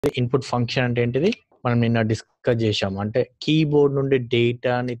Input function అంటే ఏంటిది మనం నిన్న డిస్కస్ చేసాం. అంటే కీబోర్డ్ నుండి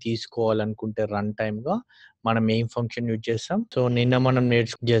డేటాని తీసుకోవాలనుకుంటే రన్ టైమ్ గా మనం ఏం ఫంక్షన్ యూజ్ చేస్తాం. సో నిన్న మనం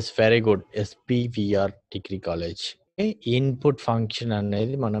very good ఎస్పీవిఆర్ degree college input function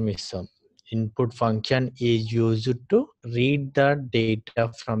అనేది మనం ఇస్తాం. Input function is used to read the data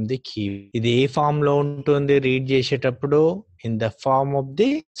from the key. ఇది ఏ ఫామ్ లో ఉంటుంది రీడ్ చేసేటప్పుడు? In the form of the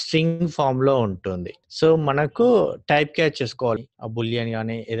string form లో ఉంటుంది. సో మనకు టైప్ క్యాచ్ చేసుకోవాలి, ఆ బులియన్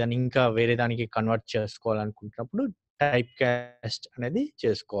కానీ ఏదైనా ఇంకా వేరే దానికి కన్వర్ట్ చేసుకోవాలనుకుంటున్నప్పుడు టైప్ క్యాస్ట్ అనేది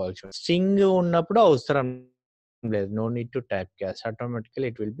చేసుకోవాల్సి. స్ట్రింగ్ ఉన్నప్పుడు అవసరం లేదు, no need to type caste, automatically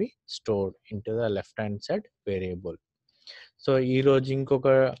it will be stored in to the left hand side variable. So ఈ రోజు ఇంకొక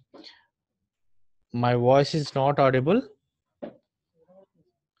my voice is not audible.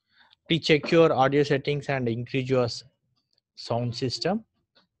 Please check your audio settings and increase your sound system.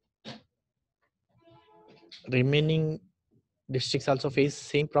 Remaining districts also face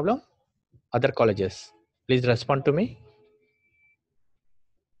same problem. Other colleges, please respond to me.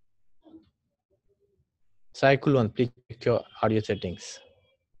 Cycle 1, please check your audio settings.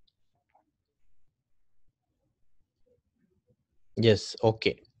 Yes,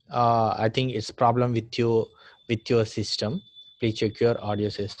 okay. I think it's problem with your system. Please check your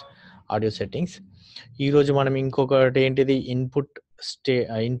audio settings. ఈ రోజు మనం ఇంకొకటి ఏంటిది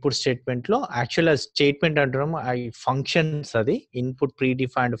input statement లో actual statement అంటున్నాము functions. అది input pre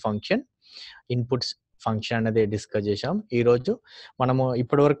defined function inputs function అనేది discuss చేసాం. ఈ రోజు మనము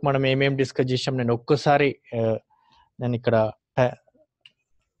ఇప్పటి వరకు మనం ఏమేమి డిస్కస్ చేసాం నేను ఒక్కసారి నేను ఇక్కడ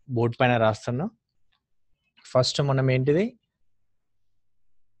బోర్డ్ పైన రాస్తున్నా. ఫస్ట్ మనం ఏంటిది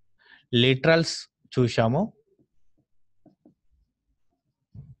లిటరల్స్ చూసాము.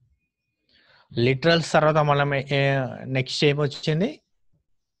 లిటరల్స్ తర్వాత మనం నెక్స్ట్ ఏమొచ్చింది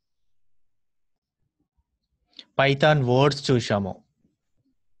పైథాన్ వర్డ్స్ చూసాము.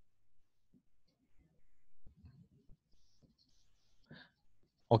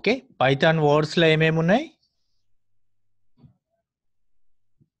 ఓకే, పైథాన్ వర్డ్స్ లో ఏమేమి ఉన్నాయి?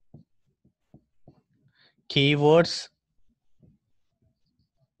 Keywords,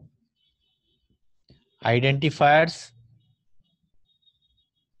 identifiers,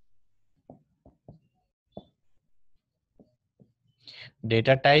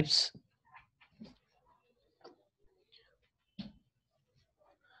 data types,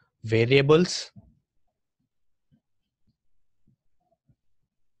 variables,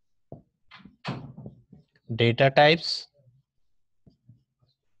 data types,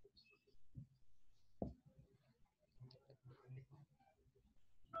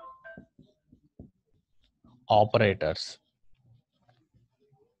 operators.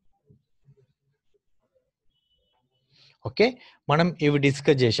 Okay, మనం ఇవి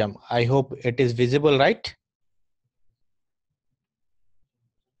డిస్కస్ చేసాం. I hope it is visible, right?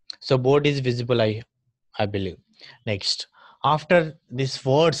 So board is visible, I believe. Next, after this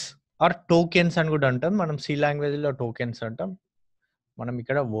words or tokens అని కూడా అంటాం మనం. సి లాంగ్వేజ్ లో టోకెన్స్ అంటాం, మనం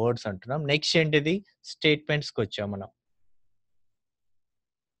ఇక్కడ వర్డ్స్ అంటున్నాం. నెక్స్ట్ ఏంటిది స్టేట్మెంట్స్కి వచ్చాం మనం.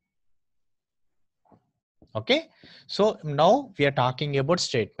 Okay, so now we are talking about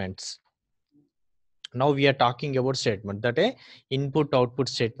statements. That input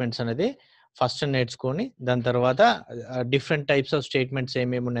output statements అనేది ఫస్ట్ నేర్చుకొని దాని తర్వాత డిఫరెంట్ టైప్స్ ఆఫ్ స్టేట్మెంట్స్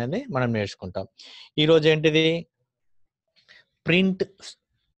ఏమేమి ఉన్నాయని మనం నేర్చుకుంటాం. ఈరోజు ఏంటిది ప్రింట్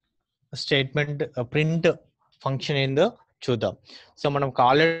స్టేట్మెంట్, ప్రింట్ ఫంక్షన్ ఏందో చూద్దాం. సో మనం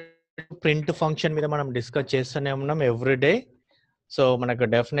కాలేజ్ ప్రింట్ ఫంక్షన్ మీద మనం డిస్కస్ చేస్తూనే ఉన్నాం ఎవ్రీడే. సో మనకు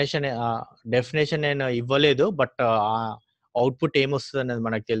డెఫినేషన్ నేను ఇవ్వలేదు, బట్ అవుట్పుట్ ఏమొస్తుంది అనేది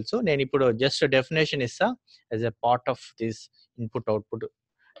మనకు తెలుసు. నేను ఇప్పుడు జస్ట్ డెఫినేషన్ ఇస్తా as a part of this input output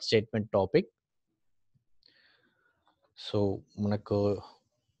statement topic. So మనకు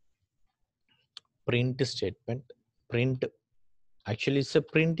print statement, print actually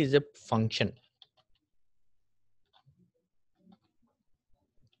print is a function.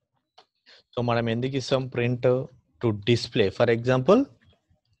 So మనం ఎందుకు ఇస్తాం print? To display, for example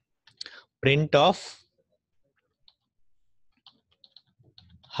print of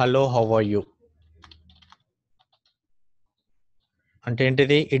hello how are you అంటే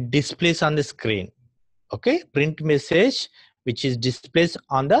ఏంటిది? It displays on the screen. Okay, print message which is displays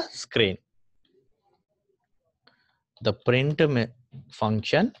on the screen. The print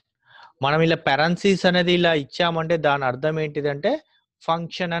function మనం ఇలా parenthesis అనేది ఇలా ఇచ్చామంటే దాని అర్థం ఏంటిదంటే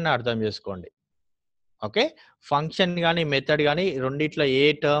ఫంక్షన్ అని అర్థం చేసుకోండి. ఓకే, ఫంక్షన్ కానీ మెథడ్ కానీ రెండిట్లో ఏ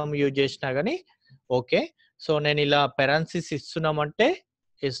టర్మ్ యూజ్ చేసినా కానీ ఓకే. సో నేను ఇలా parenthesis ఇస్తున్నామంటే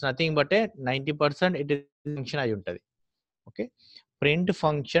it's nothing but 90% it is function అయి ఉంటుంది. Okay, print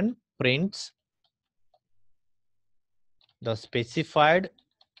function prints the specified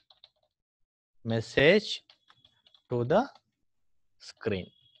message to the screen.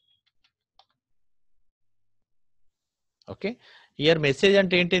 Okay, here message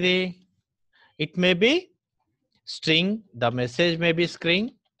ante entidi, it may be string, the message may be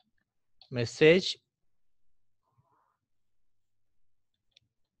string, message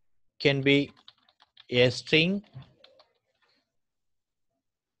can be a string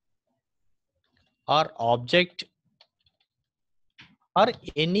or object or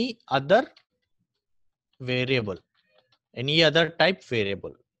any other variable, any other type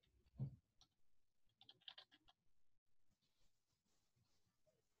variable.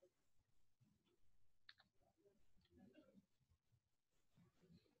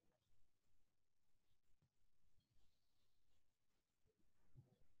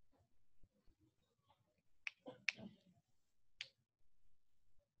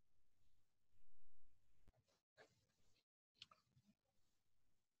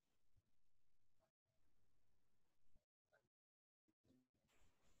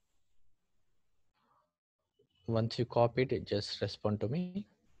 Once you copy it, just respond to me.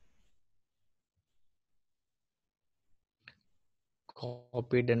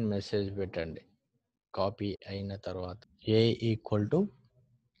 Copied and message పెట్టండి. Copy అయిన తర్వాత a equal to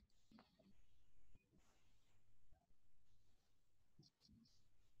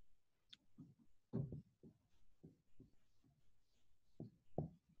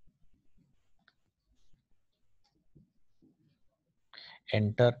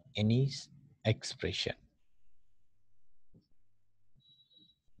enter any expression.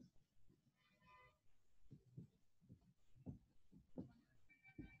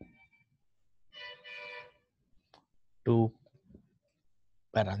 Two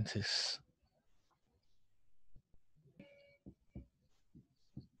parentheses.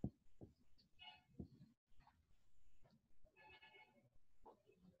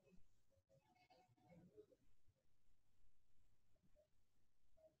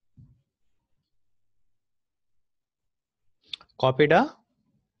 Copied a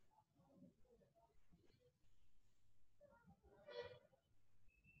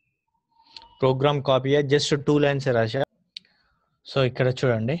program copy just 2 lines రాశా. So ఇక్కడ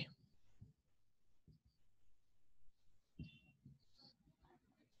చూడండి,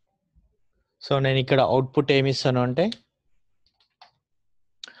 so నేను ఇక్కడ output ఏమి ఇస్తాను అంటే,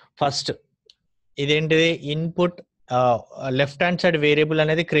 ఫస్ట్ ఇదేంటిది input left hand side variable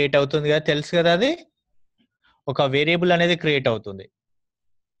అనేది క్రియేట్ అవుతుంది కదా, తెలుసు కదా, అది ఒక వేరియబుల్ అనేది క్రియేట్ అవుతుంది.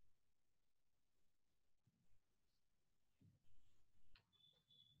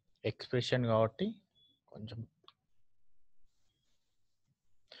 ఎక్స్ప్రెషన్ కాబట్టి కొంచెం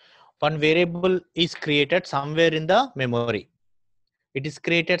one variable is created somewhere in the memory. It is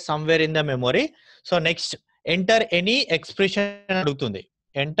created somewhere in the memory. So next, enter any expression adugutundi.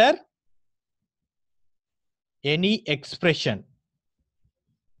 Enter any expression.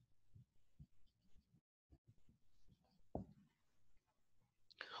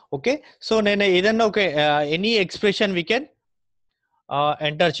 Okay, so nenu edanna okay, any expression we can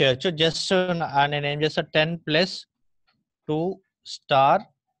enter cheyochu. Just nenu em chesta 10 plus 2 star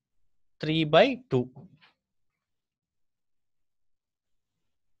 3 by 2.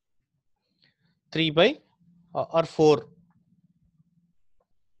 3 by or 4.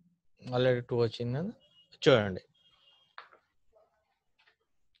 Already 2 వచ్చింది చూడండి.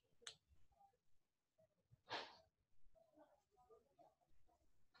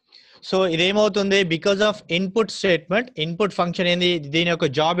 So ఇదేమవుతుంది, because of input statement, input function ఏంది, దీని యొక్క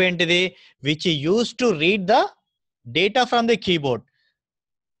job ఏంటిది, which use to read the data from the keyboard.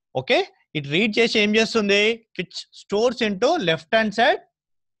 Okay, it read చేసి ఏం చేస్తుంది, which stores into left hand side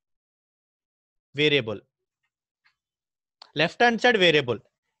variable. Left hand side variable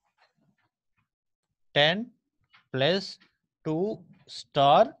 10 plus 2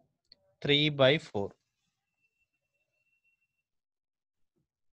 star 3 by 4.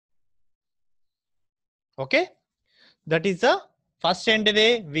 Okay, that is the first entity.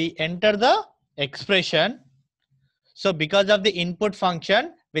 We enter the expression. So because of the input function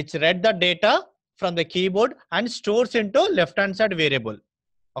which read the data from the keyboard and stores into left hand side variable.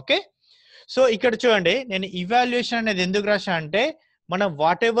 Okay, so ikkada chudandi, nenu evaluation anedi enduku rasha ante, మనం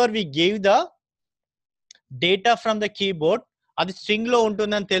what ever we gave the data from the keyboard అది string లో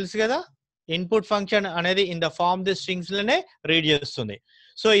ఉంటుందని తెలుసు కదా. Input function అనేది in the form the strings లోనే read చేస్తుంది.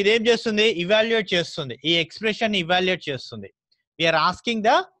 So ఇదేం చేస్తుంది, ఇవాల్యుయేట్ చేస్తుంది, ఈ ఎక్స్ప్రెషన్ ఇవాల్యుయేట్ చేస్తుంది. We are asking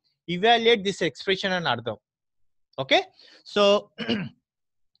the evaluate this expression అని అర్థం. Okay, so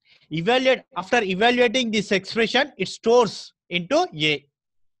evaluate, after evaluating this expression it stores into a.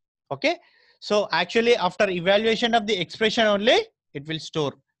 Okay, so actually after evaluation of the expression only it will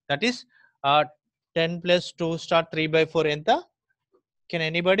store, that is 10 plus 2 star 3 by 4 ఎంత? Can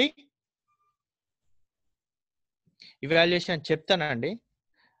anybody? Evaluation చెప్తానండి.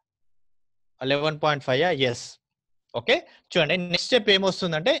 11.5 yes. Okay, చూడండి next step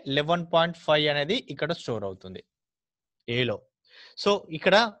ఏమొస్తుందంటే 11.5 అనేది ఇక్కడ store అవుతుంది ఏలో. So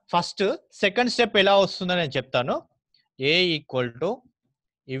ఇక్కడ first second step ఎలా వస్తుందో నేను చెప్తాను. ఏ equal to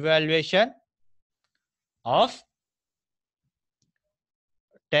evaluation of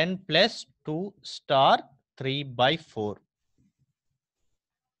 10 plus 2 star 3 by 4.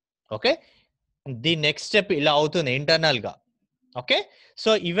 Okay, the next step ఇలా అవుతుంది ఇంటర్నల్ గా. ఓకే, సో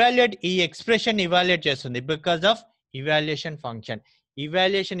ఇవాల్యుయేట్ ఈ ఎక్స్ప్రెషన్ ఇవాల్యుయేట్ చేస్తుంది because of evaluation function.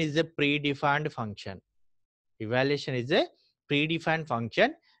 Evaluation is a pre defined function. Evaluation is a predefined function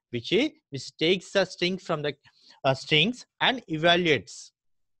which takes the strings from the strings and evaluates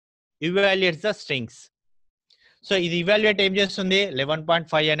the strings. So ఇది evaluate ఏం చేస్తుంది?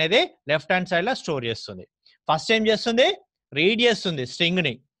 11.5 అనేది left hand side లో store చేస్తుంది. First ఏం చేస్తుంది? Read చేస్తుంది string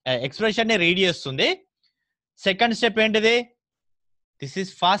ని, ఎక్స్ప్రెషన్ ని రీడ్ చేస్తుంది. సెకండ్ స్టెప్ ఏంటిది? This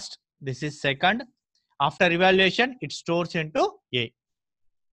is first, this is second. After evaluation it stores into A.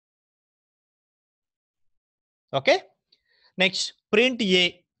 Okay, next print A.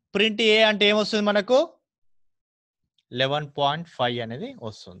 Print ఏ అంటే ఏమొస్తుంది మనకు? 11.5 అనేది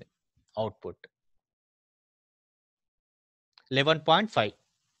వస్తుంది అవుట్పుట్. 11.5.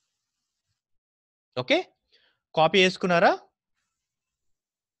 ఓకే, కాపీ చేసుకున్నారా?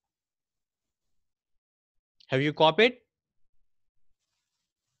 Have you copied?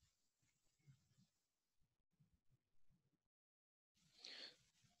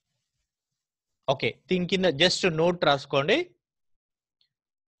 ఓకే, దీని కింద జస్ట్ నోట్ రాసుకోండి.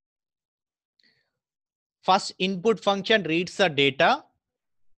 First input function reads the data.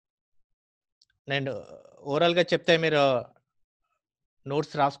 నేను ఓవరాల్ గా చెప్తే మీరు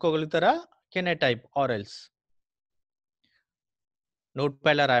notes రాసుకోగలుగుతారా? Can I type or else? Note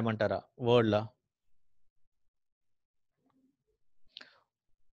ప్యాడ్లో రాయమంటారా? వర్డ్లో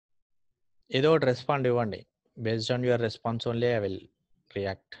ఏదో ఒకటి రెస్పాండ్ ఇవ్వండి. Based on your response only I will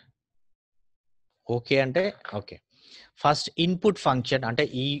react. Okay అంటే ఓకే. ఫస్ట్ ఇన్పుట్ ఫంక్షన్ అంటే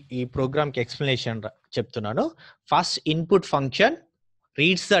ఈ ప్రోగ్రామ్కి ఎక్స్ప్లెనేషన్ చెప్తున్నాను. First input function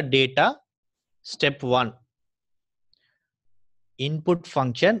reads the data. Step 1, input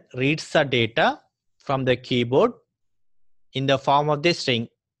function reads the data from the keyboard in the form of the string.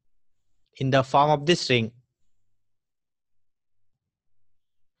 In the form of the string.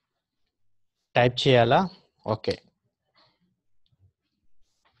 Type చేయాలా? Okay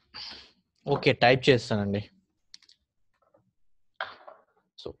okay, type చేస్తానండి.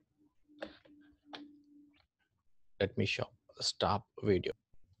 So let me show stop video.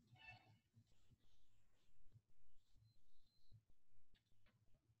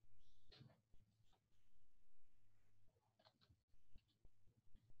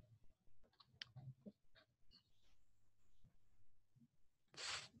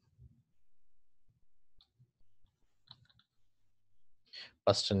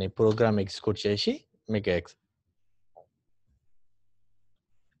 First ని programme execute చేసి మీకు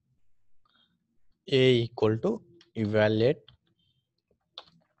ఏ equal to evaluate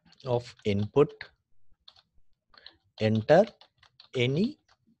of input enter any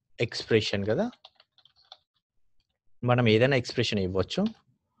expression కదా, మనం ఏదైనా expression ఇవ్వచ్చు.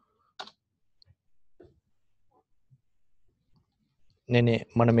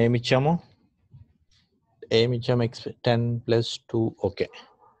 మనం ఏమిచ్చాము? 10 plus 2. Okay,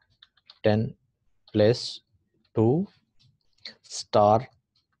 10 plus 2 star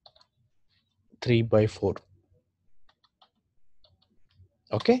 3 by 4.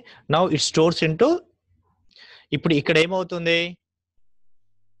 Okay, now it stores into. ఇప్పుడు ఇక్కడ ఏమవుతుంది?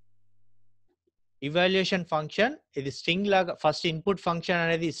 ఇవాల్యుయేషన్ ఫంక్షన్ ఇది స్ట్రింగ్ లాగా, ఫస్ట్ ఇన్పుట్ ఫంక్షన్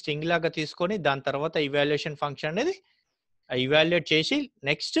అనేది స్ట్రింగ్ లాగా తీసుకొని దాని తర్వాత ఇవాల్యుయేషన్ ఫంక్షన్ అనేది ఇవాల్యుయేట్ చేసి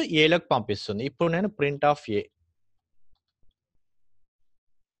నెక్స్ట్ ఏలోకి పంపిస్తుంది. ఇప్పుడు నేను ప్రింట్ ఆఫ్ ఏ.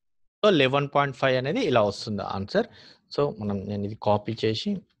 సో 11.5 అనేది ఇలా వస్తుంది ఆన్సర్. సో నేను ఇది కాపీ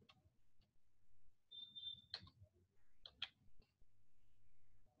చేసి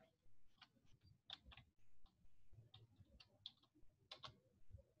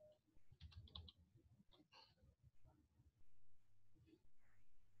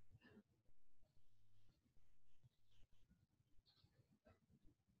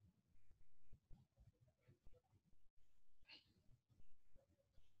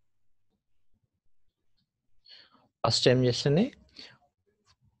ఫస్ట్ ఏం చేస్తుంది?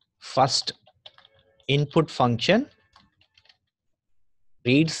 First input function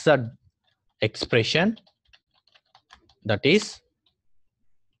reads the expression that is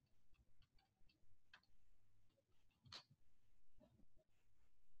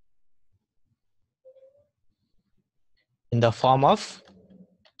in the form of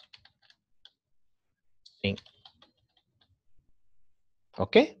string.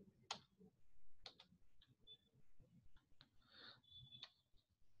 Okay.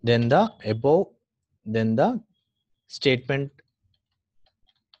 Then the above, then the statement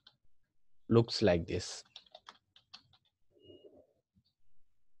looks like this.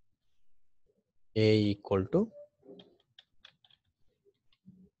 A equal to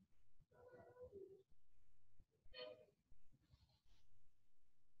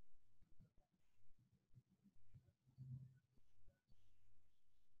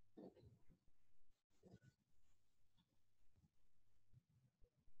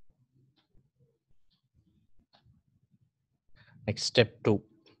next step 2.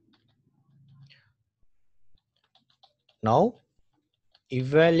 Now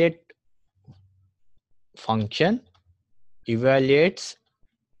evaluate function evaluates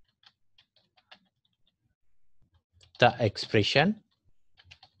the expression.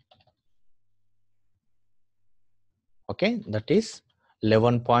 Okay, that is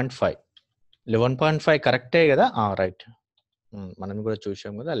 11.5. 11.5 కరెక్టే కదా? Right, మనం కూడా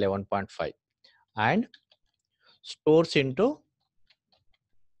చూసాం కదా 11.5, and stores into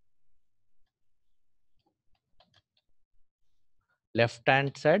left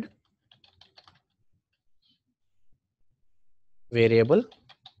hand side variable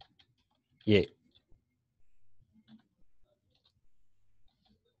a.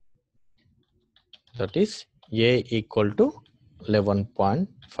 That is a equal to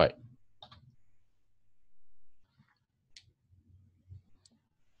 11.5.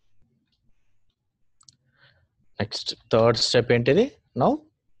 Next, third step ఏంటిది?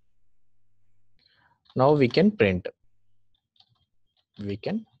 Now we can print. We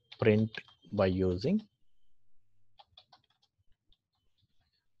can print by using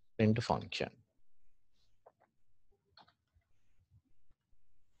print function.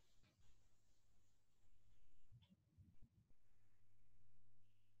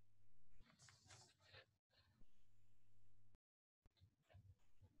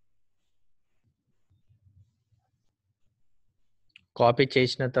 Copy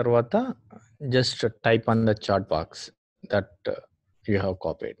చేసిన తర్వాత just type on the chat box that you have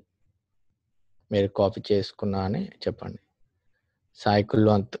copied. మీరు copy చేసుకున్నా అని చెప్పండి. Sai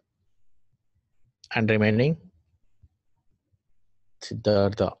Kulwant and remaining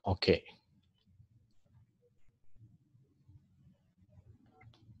Siddhartha. Okay.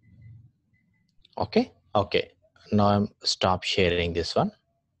 Okay. Now I'm stop sharing this one.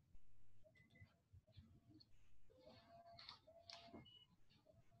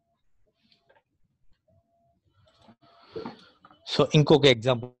 So ఇంకొక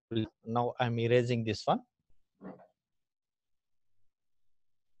example. Now I'm erasing this one.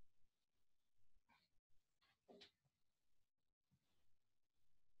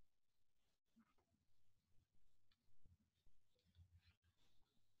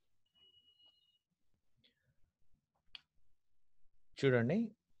 చూడండి,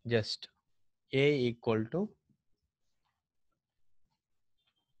 just a equal to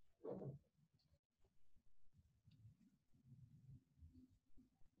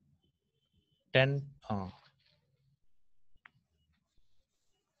 10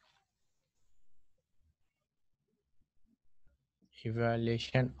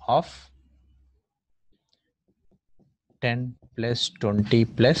 evaluation of 10 plus 20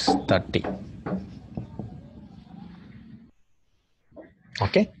 plus 30.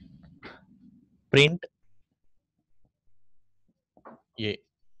 Okay, print a.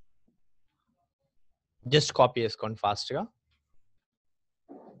 Just copy చేసుకోండి fast గా.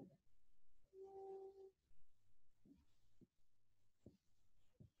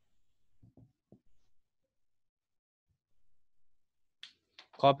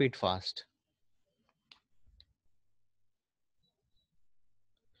 Copy it fast.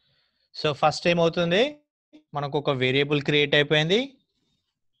 So first ఏమవుతుంది, మనకు ఒక variable create అయిపోయింది.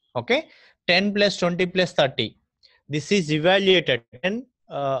 Okay, 10 plus 20 plus 30. This is evaluated. 10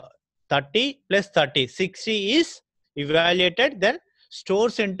 30 plus 30, 60 is evaluated, then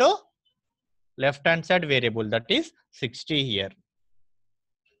stores into left hand side variable, that is 60 here.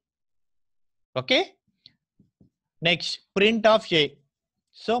 Okay, next print of a.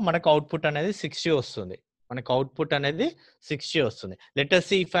 So మనకు output అనేది 60 వస్తుంది. Let us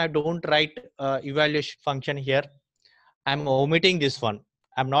see if I don't write evaluation function here. I'm omitting this one.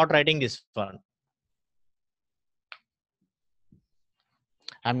 I'm not writing this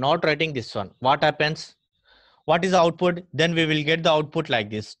one. What happens? What is the output? Then we will get the output like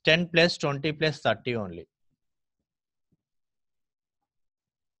this: 10 plus 20 plus 30 only.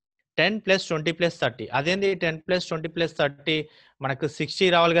 10 plus 20 plus 30 అదేంది 10 plus 20 plus 30 మనకు 60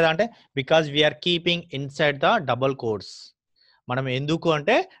 రావాలి కదా అంటే because we are keeping inside the double codes. మనం ఎందుకు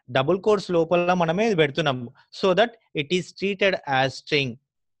అంటే double codes లోపల మనమే ఇది పెడుతున్నాం so that it is treated as string.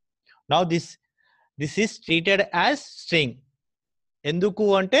 Now this is treated as string. ఎందుకు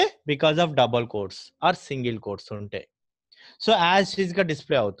అంటే because of double codes are single codes ఉంటే సో యాజ్ ఈజ్ గా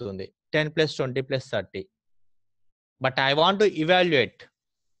డిస్ప్లే అవుతుంది 10 plus 20 plus 30. But I want to evaluate.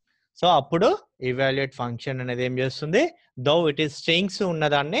 So అప్పుడు evaluate function అనేది ఏం చేస్తుంది, though it is strings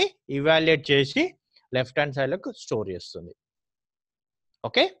ఉన్నదాన్ని ఇవాల్యుయేట్ చేసి లెఫ్ట్ హ్యాండ్ సైడ్ లకు స్టోర్ చేస్తుంది.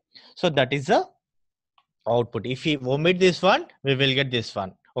 Okay, so that is the output. If we omit this one, we will get this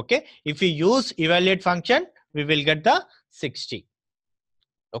one. Okay, if we use evaluate function, we will get the 60.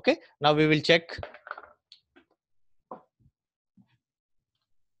 Okay, now we will check.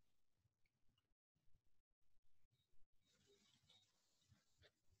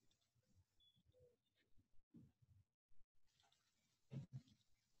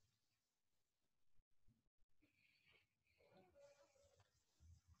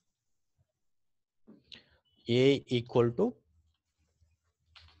 A equal to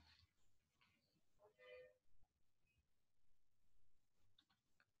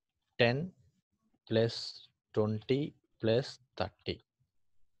 10 plus 20 plus 30.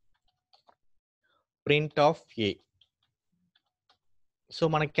 Print of A. So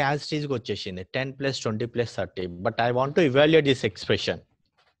మనకి as it is గా వచ్చేసింది 10 plus 20 plus 30. But I want to evaluate this expression.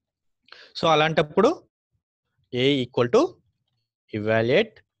 So అలాంటప్పుడు A equal to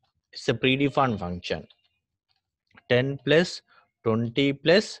evaluate. It's a predefined function. 10 plus 20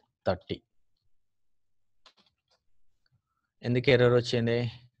 plus 30. ఎందుకు error వచ్చింది?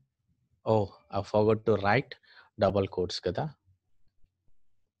 ఓ I forgot to right double codes కదా.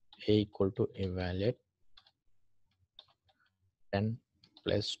 A equal to evaluate 10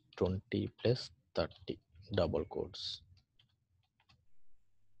 plus 20 plus 30 double quotes.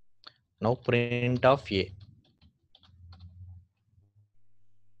 Now print of A.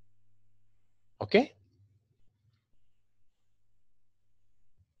 Okay,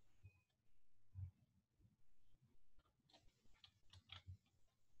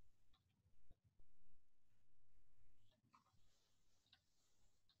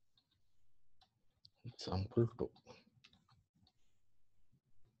 example 2.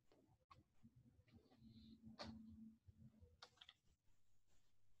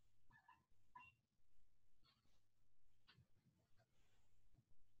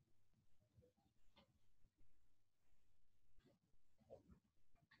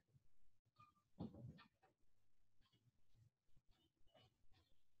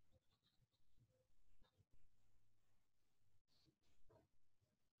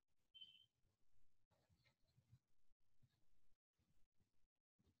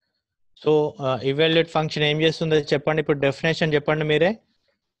 So evaluate function ఏం చేస్తుందో చెప్పండి, ఇప్పుడు definition చెప్పండి మీరే.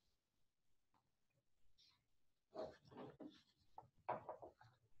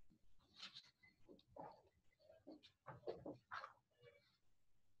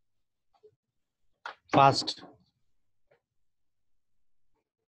 Fast.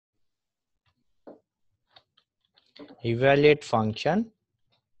 Evaluate function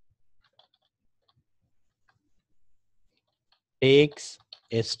takes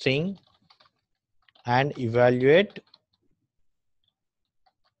a string and evaluate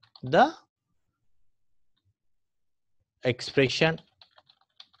the expression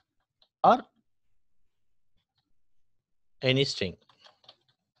or any string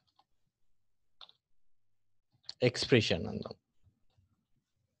expression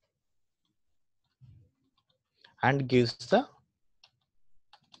and gives the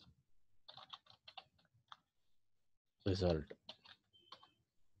result.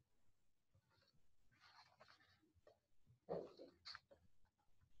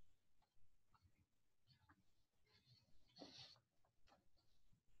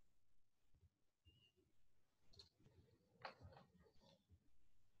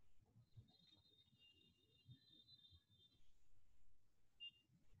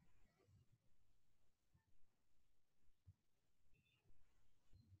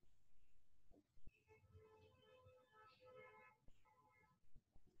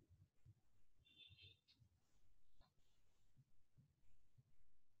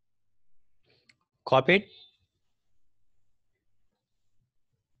 Copy it.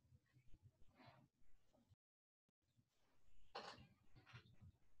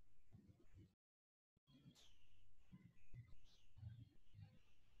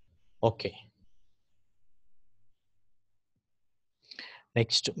 Okay.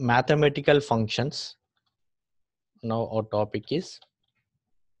 Next, mathematical functions. Now our topic is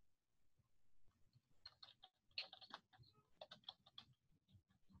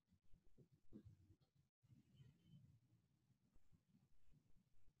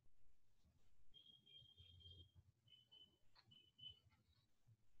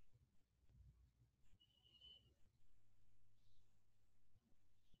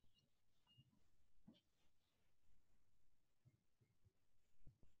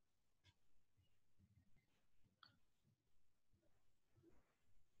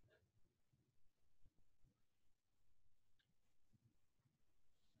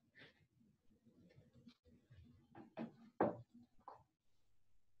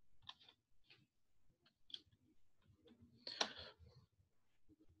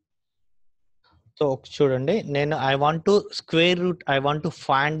so చూడండి, నేను I want to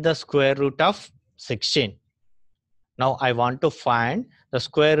find the square root of 16. Now I want to find the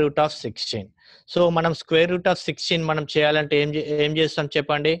square root of 16. So మనం square root of 16 మనం చేయాలంటే ఏం చేస్తాం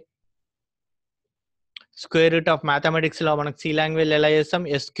చెప్పండి? Square root of mathematics లో మనకు సి లాంగ్వేజ్ ఎలా చేస్తాం?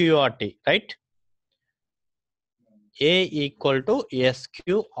 SQRT, right? a equal to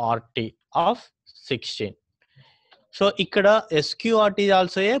SQRT of 16. So ఇక్కడ SQRT is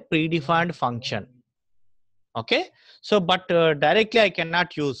also a predefined function. Okay, so but directly I cannot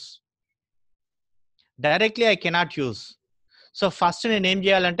use. So first నేను ఏం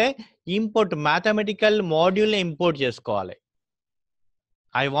చేయాలంటే ఇంపోర్ట్ మ్యాథమెటికల్ మాడ్యూల్ ఇంపోర్ట్ చేసుకోవాలి.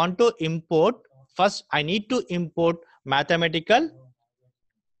 I want to import, first I need to import mathematical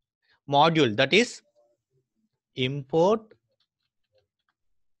module, that is import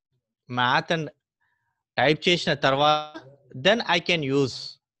math and type చేసిన తర్వాత then I can use,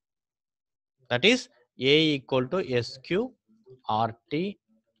 that is a equal to sqrt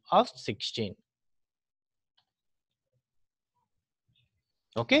of 16.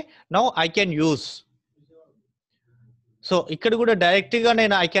 Okay, now I can use. So ఇక్కడ కూడా direct గా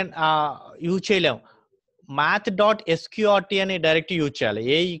నేను I can use చేయలేము. math dot SQRT అని direct use చేయాలి.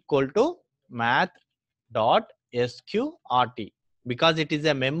 a equal to math dot SQRT because it is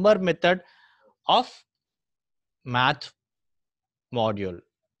a member method of math module.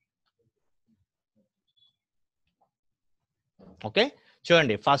 Okay,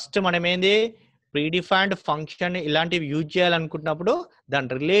 చూడండి first మనం ఏంది ప్రీడిఫైన్డ్ ఫంక్షన్ ఇలాంటివి యూజ్ చేయాలనుకుంటున్నప్పుడు దాని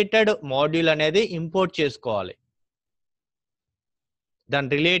రిలేటెడ్ మాడ్యూల్ అనేది ఇంపోర్ట్ చేసుకోవాలి. దాని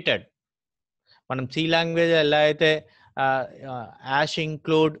రిలేటెడ్ మనం సి లాంగ్వేజ్ ఎలా అయితే యాష్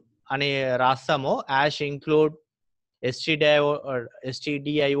ఇంక్లూడ్ అని రాస్తామో, యాష్ ఇంక్లూడ్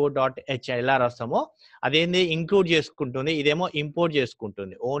stdio.h ఎలా రాస్తామో అదేంది ఇంక్లూడ్ చేసుకుంటుంది, ఇదేమో ఇంపోర్ట్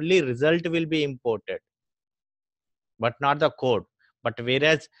చేసుకుంటుంది. Only result will be imported but not the code. But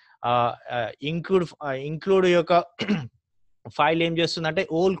వేరేజ్ include యొక్క ఫైల్ ఏం చేస్తుందంటే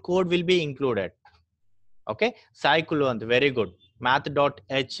whole code will be included. Okay, cycle అంత వెరీ గుడ్.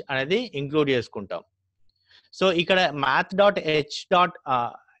 math.h అనేది ఇంక్లూడ్ చేసుకుంటాం. సో ఇక్కడ math.h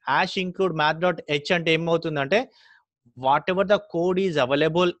యాష్ ఇంక్లూడ్ math.h అంటే ఏమవుతుందంటే whatever the code is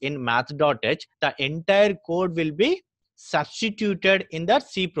available in math.h, the entire code will be substituted in the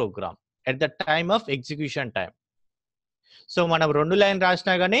C program at the time of execution time. So మనం 2 line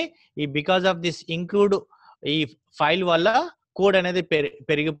రాసినా కానీ ఈ because of this include ఈ file వల్ల code అనేది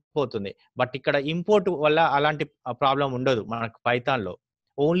పెరిగిపోతుంది. But ఇక్కడ import వల్ల అలాంటి ప్రాబ్లం ఉండదు మనకు పైథాన్ లో.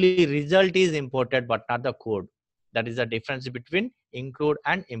 Only result is imported but not the code. That is the difference between include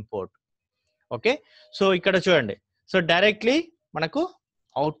and import. Okay, so ఇక్కడ చూడండి, సో డైరెక్ట్లీ మనకు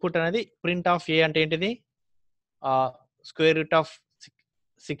అవుట్పుట్ అనేది ప్రింట్ ఆఫ్ ఏ అంటే ఏంటిది, స్క్వేర్ రూట్ ఆఫ్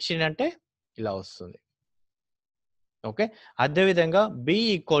 16 అంటే ఇలా వస్తుంది. ఓకే, అదేవిధంగా B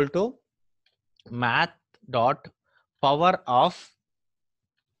equal to math dot power of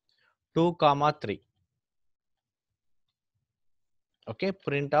 2,3. Okay,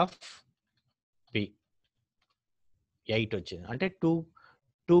 print of B 8 వచ్చింది అంటే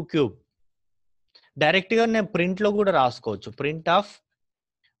 2 క్యూబ్. డైరెక్ట్ గా నేను ప్రింట్ లో కూడా రాసుకోవచ్చు, print of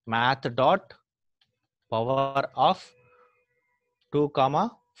math dot power of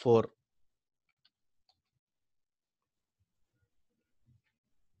 2,4.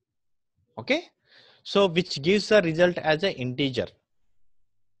 Okay, so which gives the result as a integer.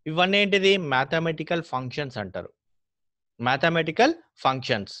 ఇవన్నీ ఏంటిది మ్యాథమెటికల్ ఫంక్షన్స్ అంటారు, మ్యాథమెటికల్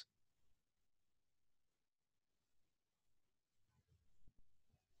ఫంక్షన్స్.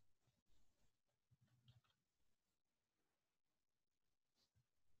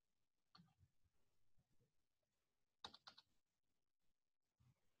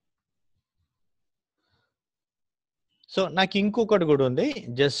 సో నాకు ఇంకొకటి కూడా ఉంది,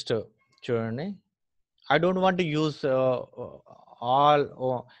 జస్ట్ చూడండి. I don't want use all.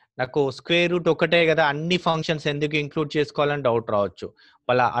 నాకు స్క్వేర్ రూట్ ఒకటే కదా, అన్ని ఫంక్షన్స్ ఎందుకు ఇంక్లూడ్ చేసుకోవాలని డౌట్ రావచ్చు.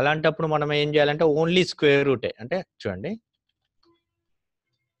 అలాంటప్పుడు మనం ఏం చేయాలంటే ఓన్లీ స్క్వేర్ రూటే. అంటే చూడండి,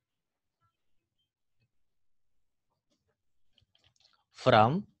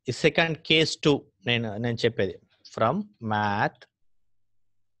 ఫ్రమ్ ఈ సెకండ్ కేస్ 2 నేను చెప్పేది ఫ్రమ్ మ్యాథ్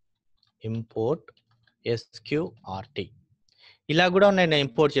ఇంపోర్ట్ ఎస్క్యూఆర్టీ ఇలా కూడా నేను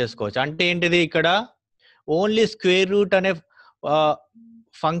ఇంపోర్ట్ చేసుకోవచ్చు. అంటే ఏంటిది, ఇక్కడ ఓన్లీ స్క్వేర్ రూట్ అనే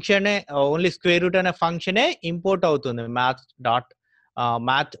ఫంక్షనే, ఓన్లీ స్క్వేర్ రూట్ అనే ఫంక్షనే ఇంపోర్ట్ అవుతుంది మ్యాథ్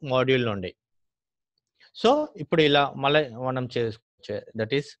మాడ్యూల్ నుండి. సో ఇప్పుడు ఇలా మళ్ళీ మనం చేసుకోవచ్చు,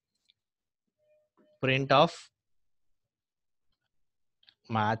 that is print of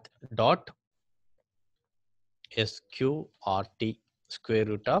math dot sqrt square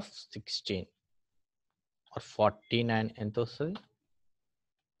root of 16. or 49 ఎంత వస్తుంది?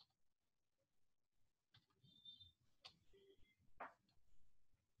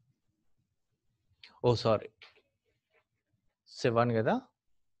 ఓ సారీ 7 కదా,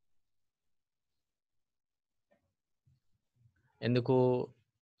 ఎందుకు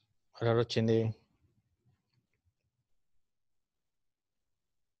ఎర్రర్ వచ్చింది?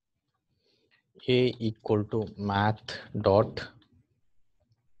 A equal to math dot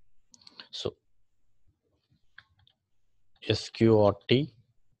so sqrt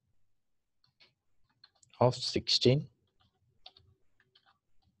of 16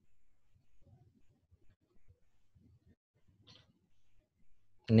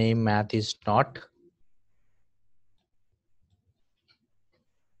 name math is not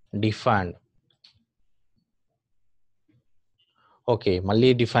defined. Okay, మళ్ళీ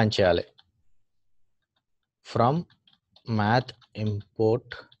డిఫైన్ చేయాలి. From math import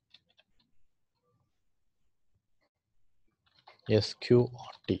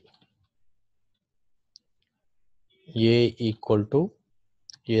sqrt A equal to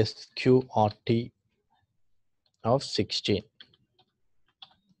sqrt of 16.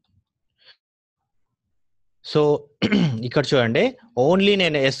 So ఇక్కడ చూడండి, only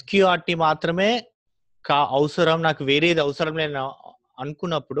నేను ఎస్క్యూఆర్టీ మాత్రమే అవసరం, నాకు వేరేది అవసరం నేను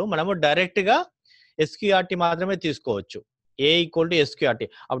అనుకున్నప్పుడు మనము డైరెక్ట్ గా ఎస్క్యూఆర్టీ మాత్రమే తీసుకోవచ్చు. A equal to sqrt,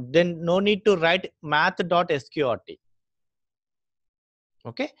 then no need to write math.sqrt.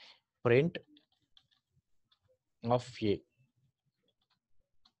 okay, print of A.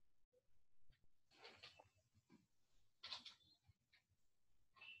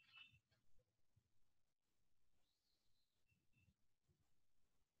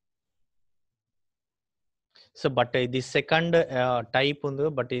 So but ఇది సెకండ్ టైప్ ఉంది,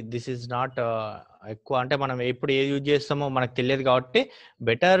 బట్ దిస్ ఇస్ నాట్ ఎక్కువ, అంటే మనం ఎప్పుడు ఏది యూజ్ చేస్తామో మనకు తెలియదు కాబట్టి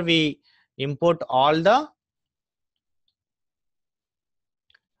better we import all the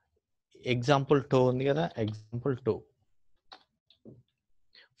example 2 ఉంది కదా, example 2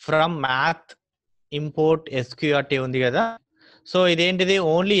 from math import SQRT ఉంది కదా. సో ఇదేంటిది,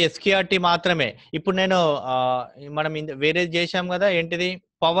 ఓన్లీ ఎస్క్యూఆర్టీ మాత్రమే. ఇప్పుడు నేను మనం వేరేది చేసాం కదా, ఏంటిది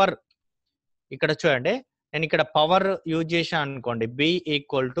పవర్. ఇక్కడ చూడండి, నేను ఇక్కడ పవర్ యూజ్ చేశాను అనుకోండి, B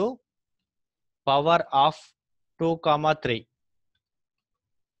equal to power of 2,3.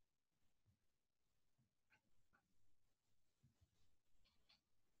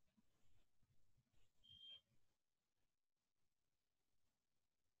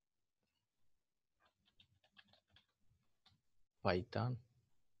 Python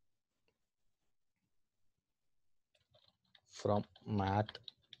from math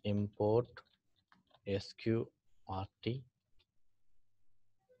import sqrt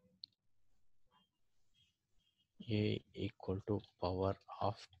A equal to power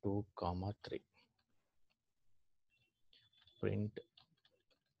of 2,3 print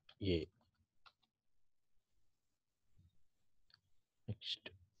A. Next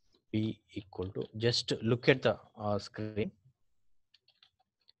B equal to, just look at the screen,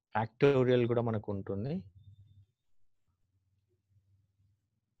 factorial కూడా మనకు ఉంటుంది.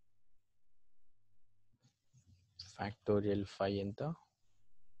 factorial 5 ఎంత?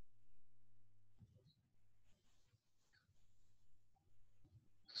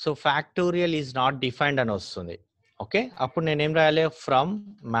 So factorial is not defined అని వస్తుంది. Okay, అప్పుడు నేనేం రాయాలి, from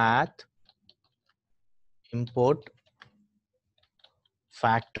math import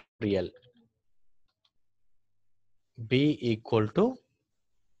factorial B equal to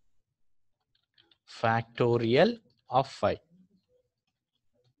factorial of 5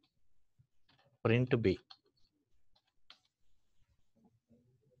 print B.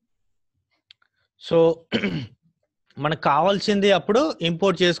 So మనకు కావాల్సింది అప్పుడు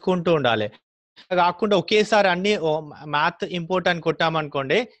ఇంపోర్ట్ చేసుకుంటూ ఉండాలి, కాకుండా ఒకేసారి అన్ని మ్యాథ్ ఇంపోర్ట్ అని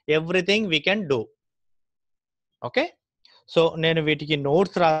కొట్టామనుకోండి, everything we can do. Okay, so నేను వీటికి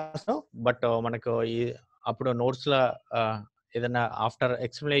నోట్స్ రాస్తాను, బట్ మనకు అప్పుడు నోట్స్ లా ఏదైనా ఆఫ్టర్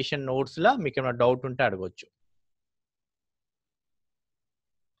ఎక్స్ప్లెనేషన్ నోట్స్ లా మీకు ఏమైనా డౌట్ ఉంటే అడగవచ్చు.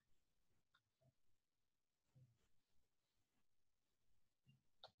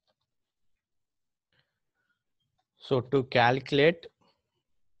 So to calculate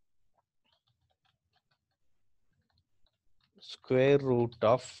square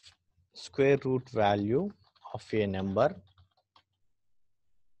root value of a number,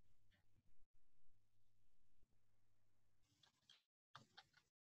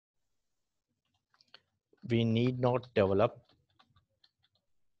 we need not develop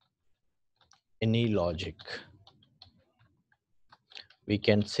any logic. We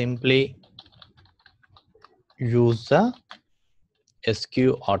can simply use the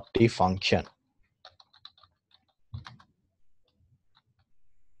sqrt function.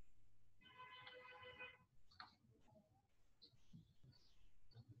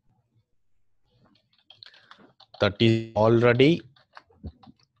 that is already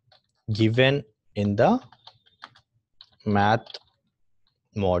given in the math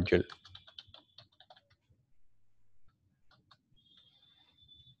module.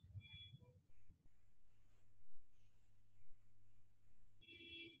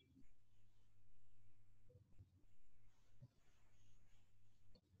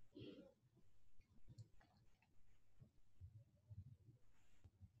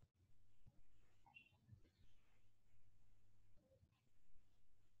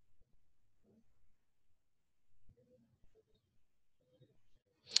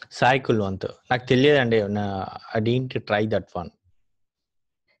 Cycle వంతు నాకు తెలియదండి, I didn't try that one.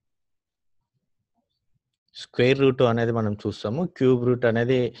 Square root అనేది మనం చూస్తాము, cube root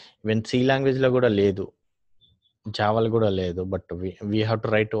అనేది even C లాంగ్వేజ్లో కూడా లేదు, జావాలో కూడా లేదు, but we have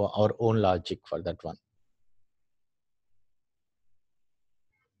to right our own logic for that one.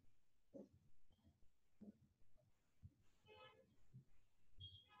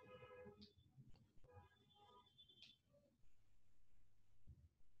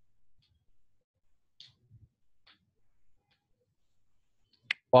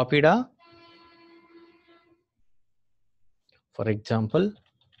 పాపిడా for example,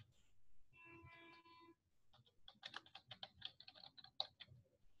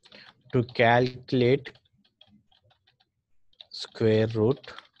 to calculate square root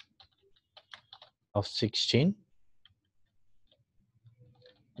of 16,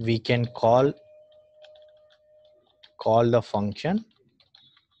 we can call the function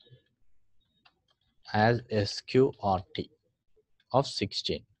as sqrt of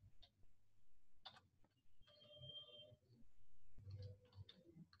 16.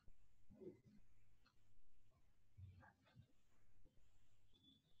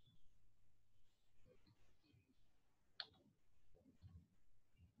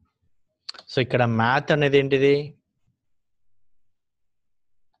 So ఇక్కడ math అనేది ఏంటిది?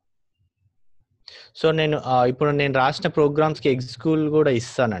 So నేను ఇప్పుడు నేను రాసిన ప్రోగ్రామ్స్కి ఎగ్జిక్యూల్ కూడా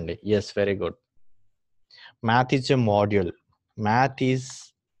ఇస్తానండి. Yes, very good. Math is a module. Math is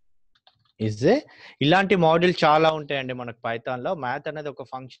a ఇలాంటి మాడ్యూల్ చాలా ఉంటాయండి మనకు పైథాన్లో. మ్యాథ్ అనేది ఒక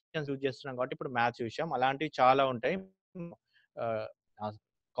ఫంక్షన్ యూజ్ చేస్తున్నాం కాబట్టి ఇప్పుడు మ్యాథ్స్ విషయం, అలాంటివి చాలా ఉంటాయి.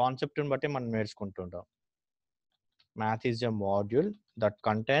 కాన్సెప్ట్ని బట్టి మనం నేర్చుకుంటుంటాం. Math is a module that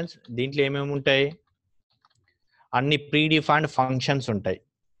contains, దీంట్లో ఏమేమి ఉంటాయి? అన్ని ప్రీడిఫైన్డ్ ఫంక్షన్స్ ఉంటాయి.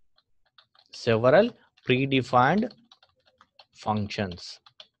 Several predefined functions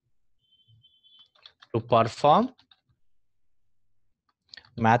to perform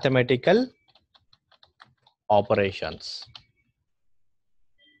mathematical operations.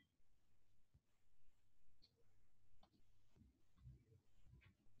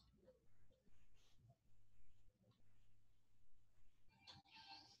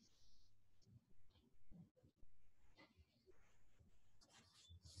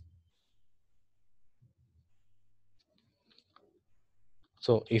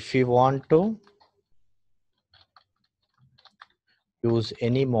 So if we want to use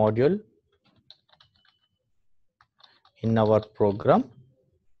any module in our program,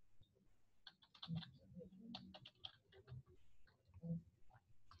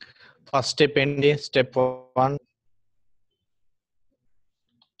 first step in the step 1,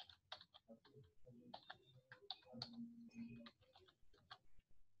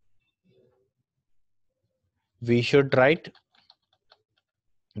 we should write,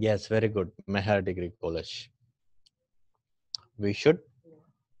 yes, very good, Meher Degree College. We should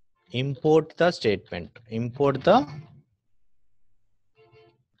import the statement, import the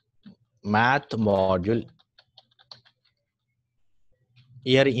math module.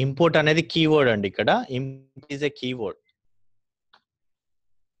 Here import అనేది keyword అండి. ఇక్కడ import is a keyword.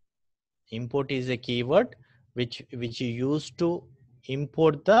 Import is a keyword which you use to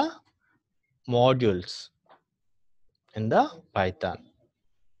import the modules in the Python.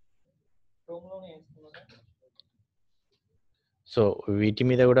 So వీటి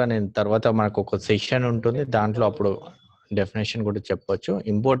మీద కూడా నేను తర్వాత మనకు ఒక సెషన్ ఉంటుంది, దాంట్లో అప్పుడు డెఫినేషన్ కూడా చెప్పొచ్చు.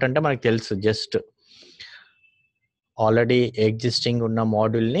 ఇంపోర్ట్ అంటే మనకు తెలుసు, జస్ట్ ఆల్రెడీ ఎగ్జిస్టింగ్ ఉన్న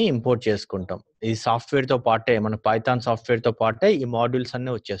మాడ్యూల్ని ఇంపోర్ట్ చేసుకుంటాం. ఈ సాఫ్ట్వేర్తో పాటే, మన పైథాన్ సాఫ్ట్వేర్తో పాటే ఈ మాడ్యూల్స్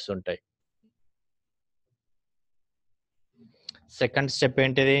అన్నీ వచ్చేస్తుంటాయి. సెకండ్ స్టెప్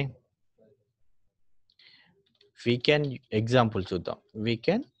ఏంటిది? we can example చూద్దాం.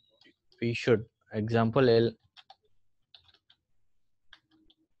 we should example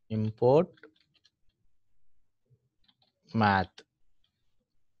import math.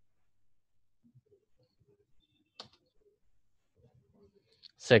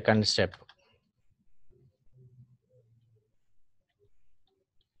 Second step,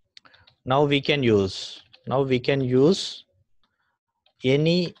 now we can use Now we can use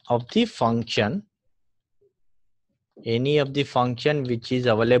any of the function which is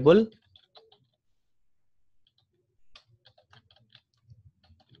available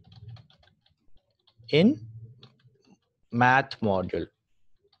in math module.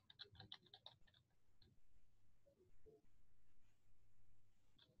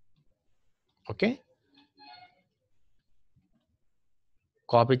 Okay,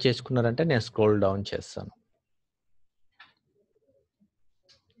 copy చేసుకున్నారంటే నేను scroll down చేస్తాను.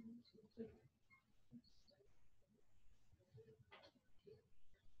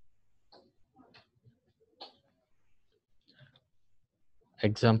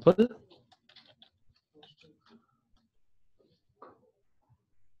 Example,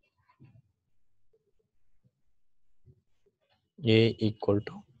 a equal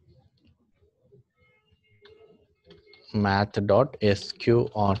to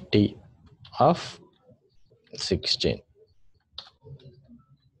math.sqrt of 16.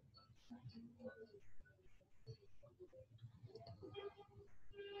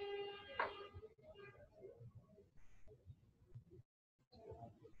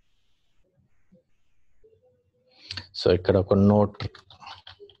 So ఇక్కడ ఒక note,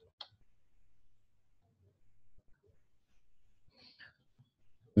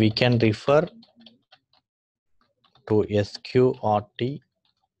 we can refer to sqrt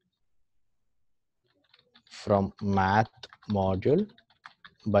from math module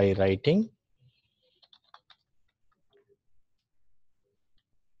by writing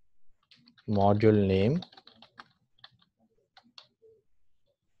module name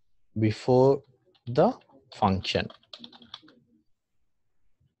before the function.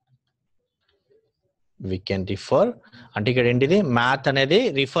 We can refer అంటే ఇక్కడ ఏంటిది, math అనేది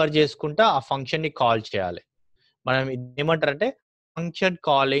refer చేసుకుంటా ఆ ఫంక్షన్ ని కాల్ చేయాలి. మనం ఏమంటారంటే ఫంక్షన్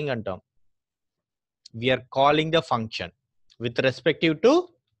కాలింగ్ అంటాం. We are calling the function with respective to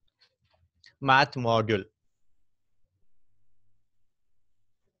math module.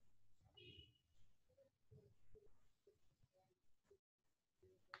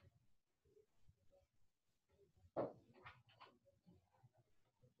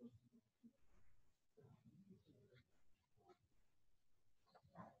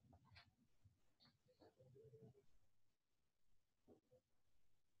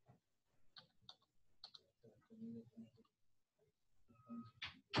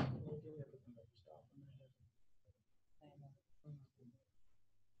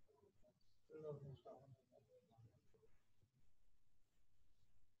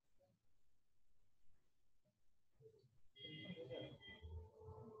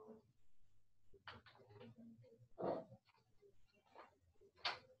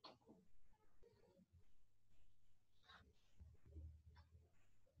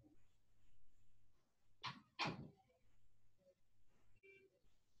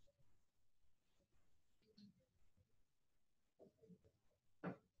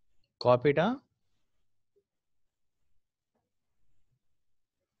 కాపీడా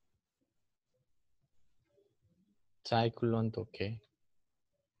cycle అంత ఓకే.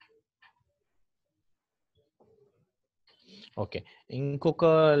 ఓకే,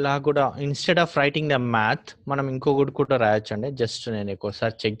 ఇంకొకలా కూడా instead of writing the math మనం ఇంకొకటి కూడా రాయొచ్చండి. జస్ట్ నేను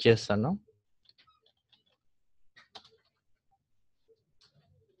ఒకసారి చెక్ చేస్తాను.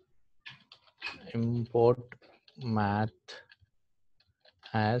 Import math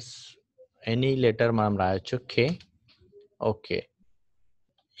as any letter మనం రాయొచ్చు. కే, okay,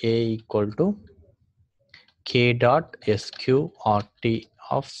 A equal to k.sqrt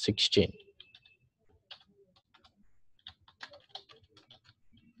of 16.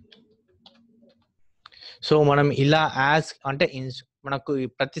 So మనం ఇలా యాజ్ అంటే మనకు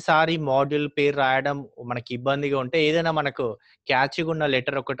ప్రతిసారి మాడ్యూల్ పేరు రాయడం మనకి ఇబ్బందిగా ఉంటే ఏదైనా మనకు క్యాచ్గా ఉన్న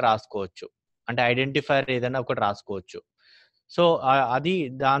లెటర్ ఒకటి రాసుకోవచ్చు, అంటే ఐడెంటిఫైర్ ఏదైనా ఒకటి రాసుకోవచ్చు. సో అది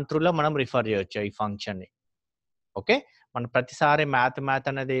దాని త్రూలో మనం రిఫర్ చేయొచ్చు ఈ ఫంక్షన్ని. ఓకే, మన ప్రతిసారి మ్యాథ్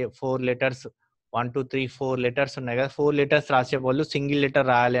అనేది 4 లెటర్స్ 1 2 3 4 లెటర్స్ ఉన్నాయి కదా, 4 లెటర్స్ రాసే వాళ్ళు సింగిల్ లెటర్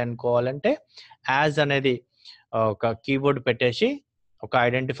రాయాలి అనుకోవాలంటే యాజ్ అనేది ఒక కీబోర్డ్ పెట్టేసి ఒక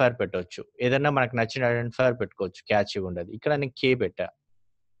ఐడెంటిఫైర్ పెట్టవచ్చు. ఏదన్నా మనకు నచ్చిన ఐడెంటిఫైర్ పెట్టుకోవచ్చు, క్యాచ్గా ఉండదు. ఇక్కడ నేను కే పెట్టా,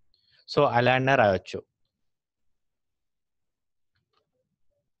 సో అలా అయినా రాయొచ్చు.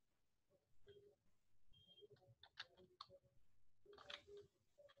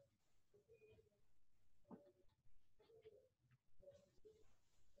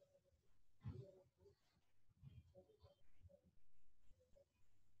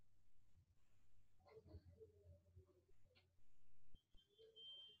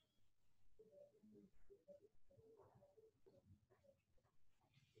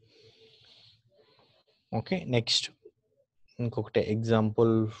 ఓకే. నెక్స్ట్ ఇంకొకటి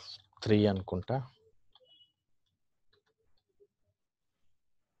ఎగ్జాంపుల్ 3 అనుకుంటా.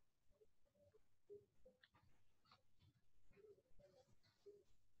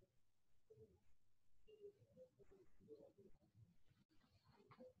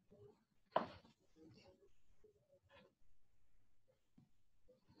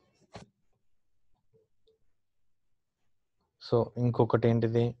 సో ఇంకొకటి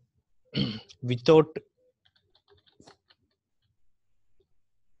ఏంటిది వితౌట్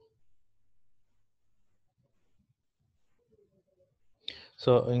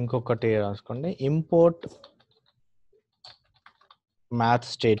సో ఇంకొకటి రాసుకోండి, import math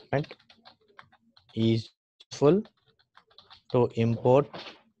statement is useful to import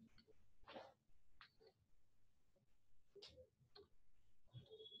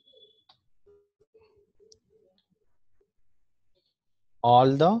all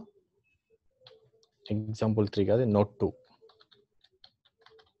the example 3 కాదు, note 2.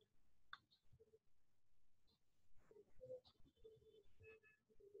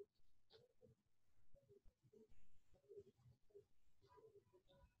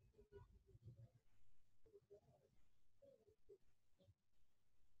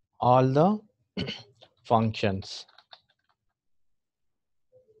 all the functions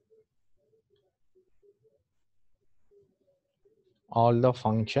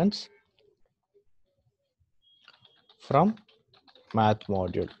from math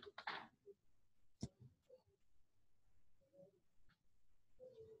module.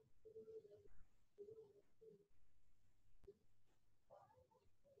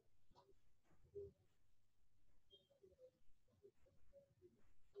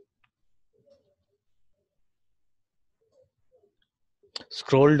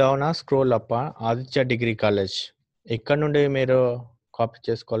 Scroll డౌనా scroll up? Aditya degree college ఎక్కడ నుండి మీరు కాపీ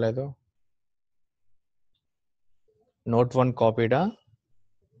చేసుకోలేదు? నోట్ 1 కాపీడా?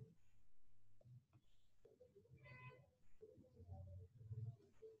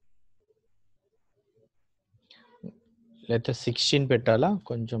 లేకపోతే 16 పెట్టాలా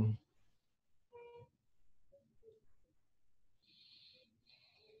కొంచెం?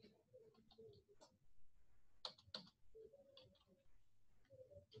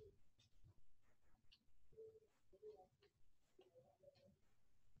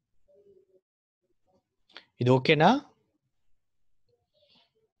 ఇది ఓకేనా?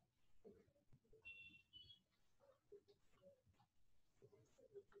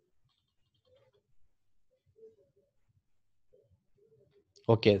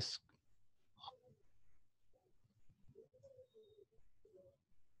 ఓకే.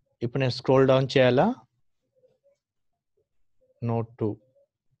 ఇప్పుడు నేను స్క్రోల్ డౌన్ చేయాలా? Note 2.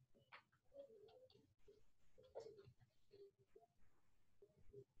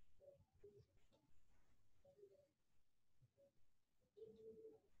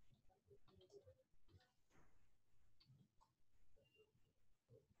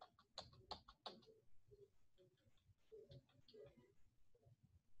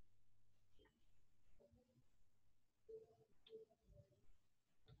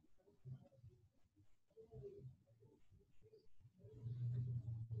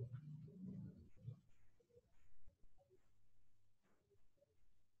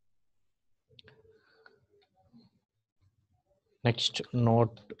 Next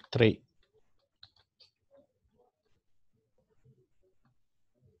note 3.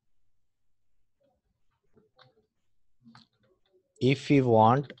 if we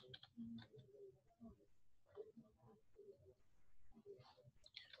want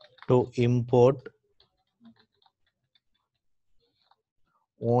to import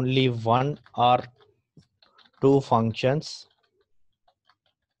only one or two functions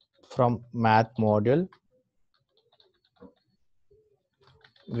from math module,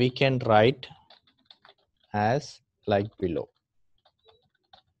 we can write as like below.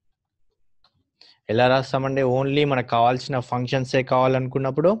 ఎలా రాస్తామండి? ఓన్లీ మనకు కావాల్సిన ఫంక్షన్సే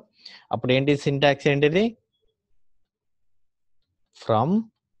కావాలనుకున్నప్పుడు అప్పుడు ఏంటి సింటాక్స్ ఏంటిది? From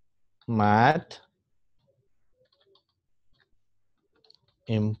math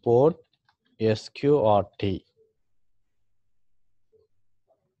import SQRT.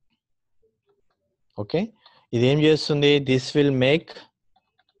 Okay, ఇదేం చేస్తుంది? This will make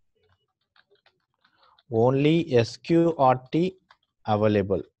only SQRT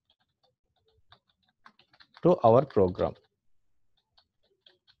available to our program.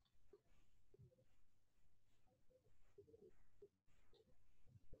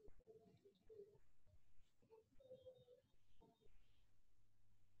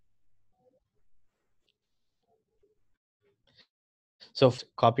 So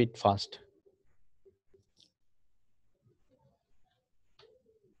copy it fast.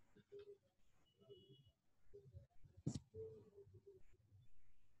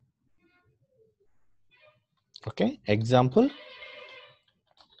 Okay, example,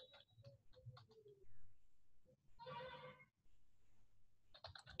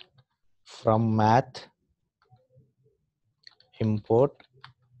 from math import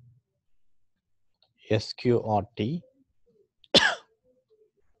sqrt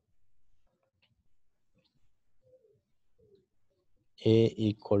a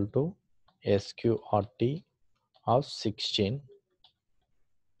equal to sqrt of 16,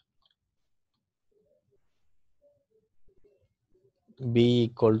 b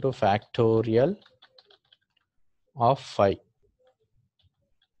equal to factorial of 5,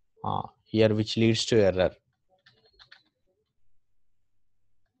 here which leads to error,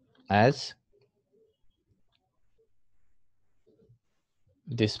 as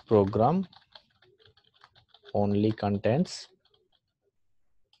this program only contains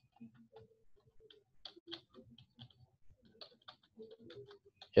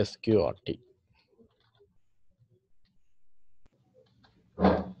sqrt.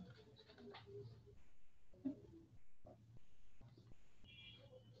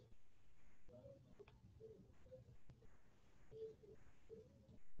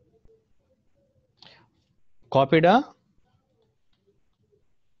 Copied?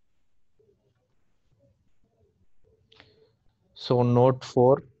 So note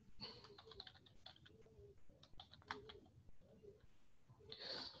 4,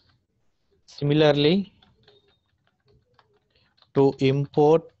 similarly, to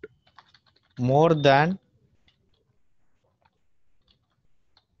import more than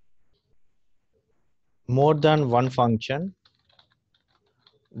one function,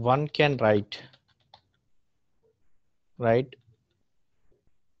 one can write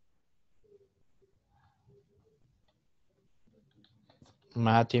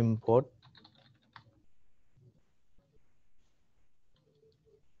math import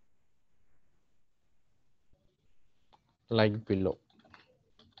like below.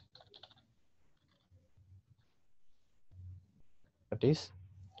 That is,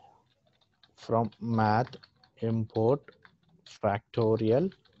 from math import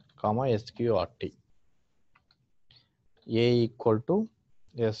factorial comma sqrt, a equal to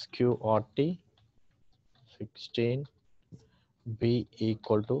sqrt 16, b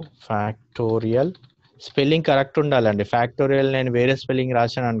equal to factorial. Spelling correct ఉండాలండి. Factorial నేను వేరే spelling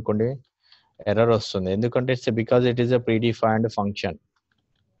రాశాను అనుకోండి, error వస్తుంది. ఎందుకంటే it's because it is a predefined function.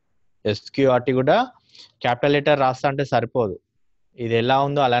 SQRT కూడా capital letter రాస్తా అంటే సరిపోదు, ఇది ఎలా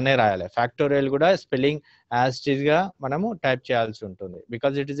ఉందో అలానే రాయాలి. ఫ్యాక్టోరియల్ కూడా స్పెల్లింగ్ యాజ్ ఇట్ ఈస్ గా మనము టైప్ చేయాల్సి ఉంటుంది,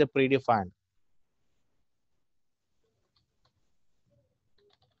 because it is a predefined.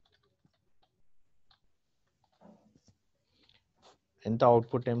 ఎంత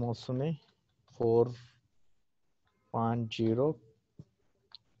అవుట్పుట్ ఏమో వస్తుంది, 4.0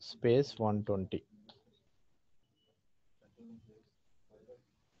 space 120.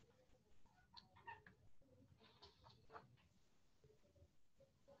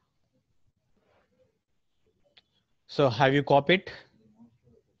 So have you copied?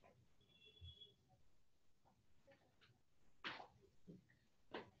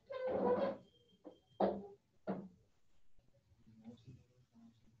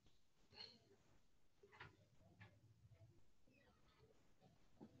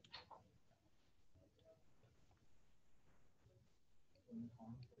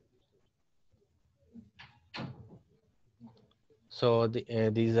 So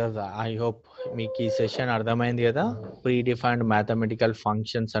these are I hope మీకు ఈ సెషన్ అర్థమైంది కదా. ప్రీ డిఫైన్డ్ మ్యాథమెటికల్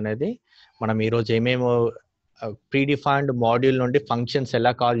ఫంక్షన్స్ అనేది మనం ఈరోజు ఏమేమో ప్రీ డిఫైన్డ్ మాడ్యూల్ నుండి ఫంక్షన్స్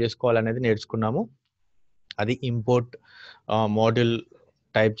ఎలా కాల్ చేసుకోవాలనేది నేర్చుకున్నాము. అది ఇంపోర్ట్ మాడ్యూల్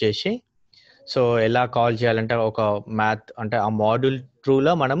టైప్ చేసి, సో ఎలా కాల్ చేయాలంటే ఒక మ్యాథ్ అంటే ఆ మాడ్యూల్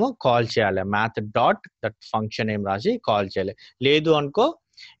త్రూలో మనము కాల్ చేయాలి, మ్యాథ్ డాట్ దట్ ఫంక్షన్ ఏం రాసి కాల్ చేయాలి. లేదు అనుకో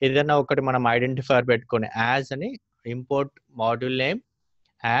ఏదైనా ఒకటి మనం ఐడెంటిఫైర్ పెట్టుకొని యాజ్ అని import module name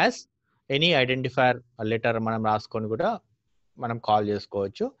as any identifier letter మనం రాసుకొని కూడా మనం కాల్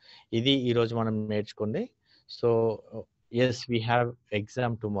చేసుకోవచ్చు. ఇది ఈరోజు మనం నేర్చుకుంది. So yes, we have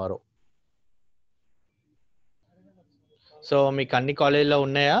exam tomorrow. So మీకు అన్ని కాలేజీలో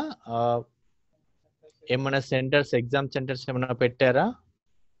ఉన్నాయా? ఏమైనా సెంటర్స్, ఎగ్జామ్ సెంటర్స్ ఏమైనా పెట్టారా?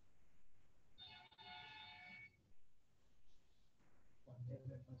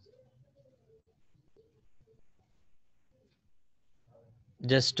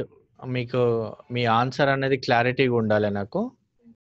 జస్ట్ మీకు మీ ఆన్సర్ అనేది క్లారిటీగా ఉండాలి నాకు.